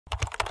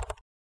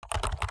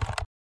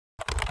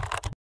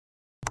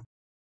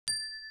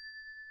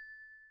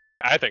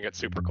I think it's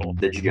super cool.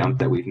 The jump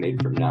that we've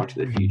made from now to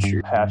the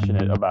future.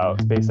 Passionate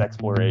about space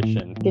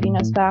exploration. Getting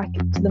us back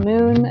to the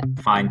moon.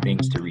 Find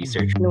things to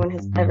research. No one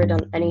has ever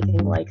done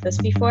anything like this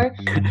before.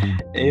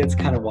 It's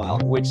kind of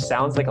wild. Which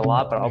sounds like a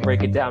lot, but I'll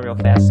break it down real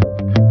fast.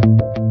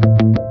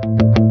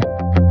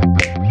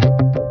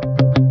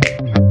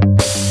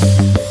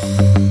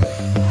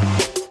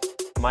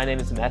 My name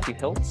is Matthew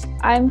HILTS.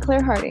 I'm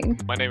Claire Harding.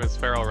 My name is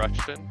Farrell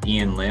Rushton.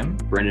 Ian Lim.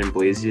 Brendan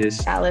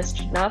Blasius. Alice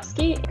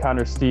CHUDNOVSKY.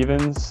 Connor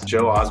Stevens.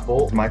 Joe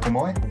OZBOLT. Michael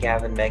Moy.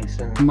 Gavin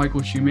Megson.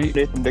 Michael Shumate.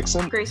 Nathan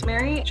Dixon. Grace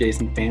Mary.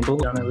 Jason Fandel.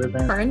 Donna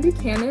Riven. KAHRYN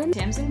Buchanan.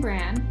 Tamsin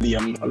Brand.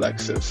 Liam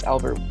Alexis.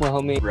 Albert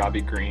Wilhelmy.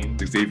 Robbie Green.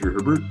 XZAVIER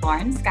HERBERT.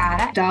 Lauren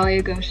SCOTTA.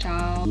 Dahlia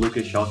Goshal.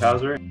 Lucas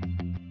Schelkhauser.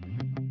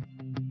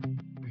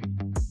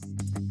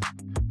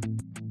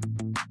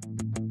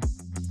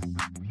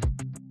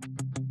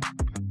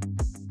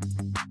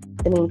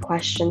 The main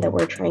question that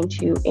we're trying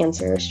to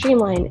answer or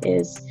streamline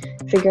is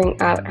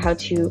figuring out how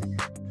to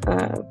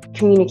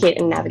communicate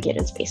and navigate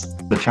in space.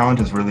 The challenge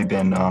has really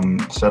been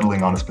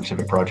settling on a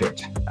specific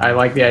project. I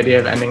like the idea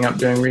of ending up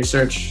doing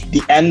research.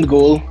 The end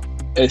goal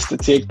is to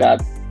take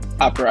that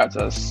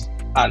apparatus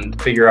and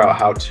figure out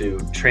how to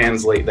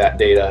translate that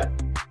data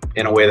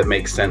in a way that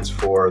makes sense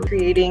for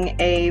Creating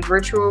a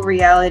virtual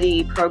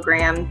reality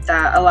program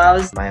that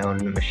allows My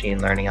own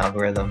machine learning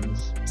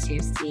algorithms.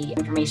 To see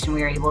information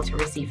we were able to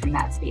receive from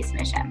that space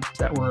mission.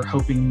 that we're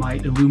hoping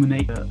might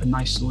illuminate a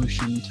nice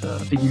solution to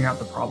figuring out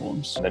the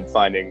problems. then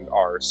finding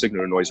our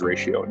signal to noise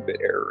ratio and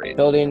bit error rate.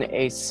 Building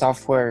a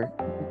software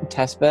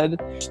test bed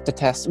to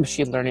test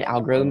machine learning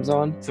algorithms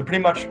on. So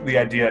pretty much the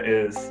idea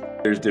is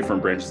there's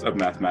different branches of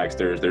mathematics.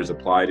 There's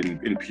applied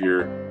and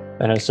pure.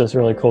 And it's just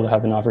really cool to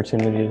have an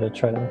opportunity to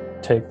try to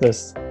take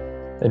this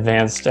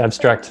advanced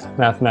abstract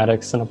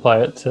mathematics and apply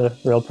it to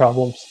real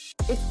problems.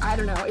 I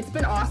don't know, it's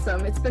been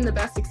awesome. It's been the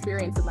best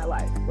experience of my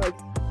life. Like,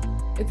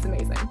 it's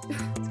amazing.